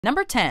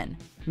Number 10.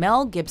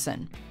 Mel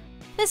Gibson.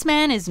 This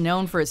man is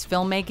known for his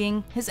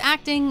filmmaking, his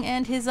acting,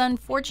 and his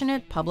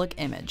unfortunate public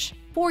image.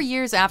 4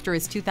 years after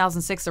his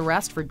 2006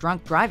 arrest for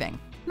drunk driving,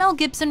 Mel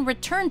Gibson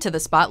returned to the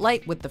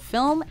spotlight with the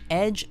film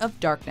Edge of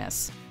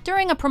Darkness.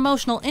 During a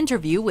promotional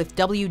interview with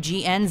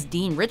WGN's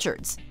Dean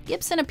Richards,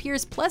 Gibson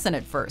appears pleasant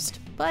at first,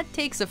 but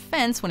takes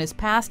offense when his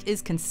past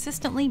is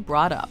consistently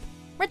brought up.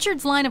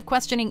 Richards' line of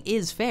questioning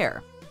is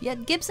fair,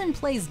 yet Gibson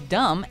plays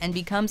dumb and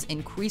becomes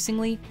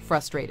increasingly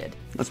frustrated.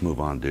 Let's move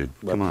on, dude.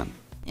 Come on.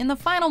 In the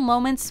final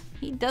moments,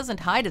 he doesn't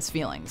hide his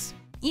feelings,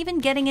 even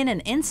getting in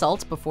an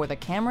insult before the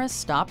cameras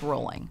stop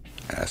rolling.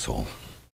 Asshole.